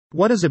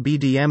What is a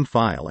BDM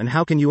file and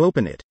how can you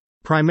open it?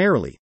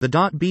 Primarily, the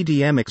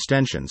 .bdm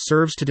extension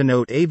serves to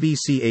denote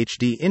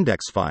AVCHD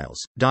index files.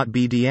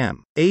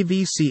 .bdm,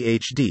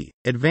 AVCHD,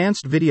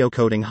 Advanced Video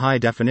Coding High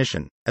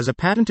Definition, as a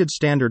patented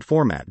standard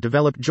format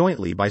developed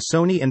jointly by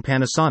Sony and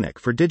Panasonic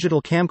for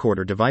digital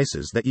camcorder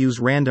devices that use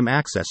random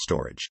access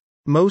storage.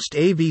 Most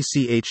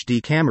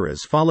AVCHD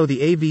cameras follow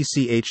the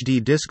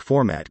AVCHD disc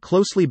format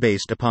closely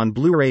based upon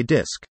Blu-ray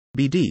disc,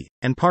 BD,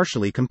 and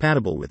partially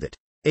compatible with it.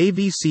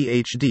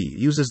 AVCHD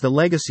uses the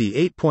legacy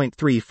 8.3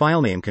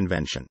 filename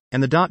convention,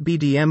 and the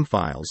 .bdm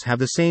files have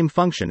the same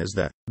function as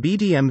the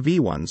BDM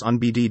v1s on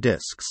BD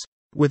discs.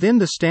 Within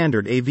the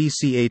standard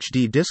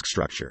AVCHD disk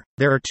structure,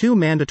 there are two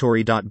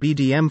mandatory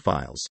 .bdm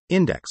files,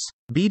 index,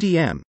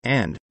 BDM,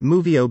 and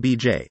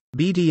movie.obj,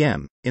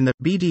 BDM, in the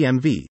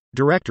BDMV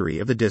directory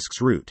of the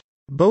disk's root.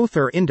 Both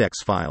are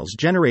index files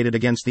generated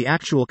against the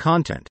actual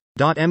content,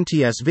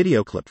 .mts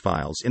videoclip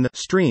files in the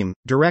stream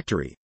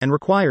directory, and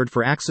required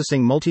for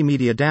accessing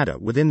multimedia data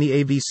within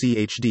the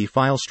AVCHD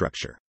file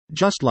structure.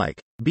 Just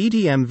like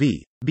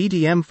BDMV,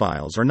 BDM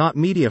files are not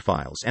media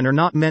files and are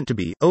not meant to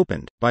be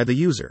opened by the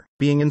user,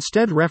 being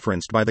instead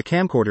referenced by the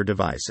camcorder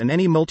device and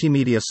any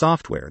multimedia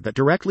software that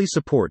directly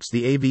supports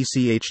the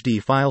AVCHD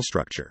file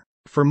structure.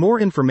 For more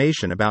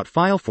information about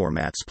file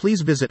formats,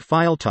 please visit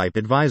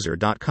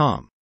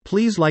filetypeadvisor.com.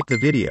 Please like the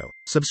video,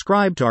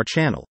 subscribe to our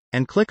channel,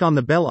 and click on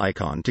the bell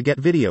icon to get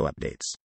video updates.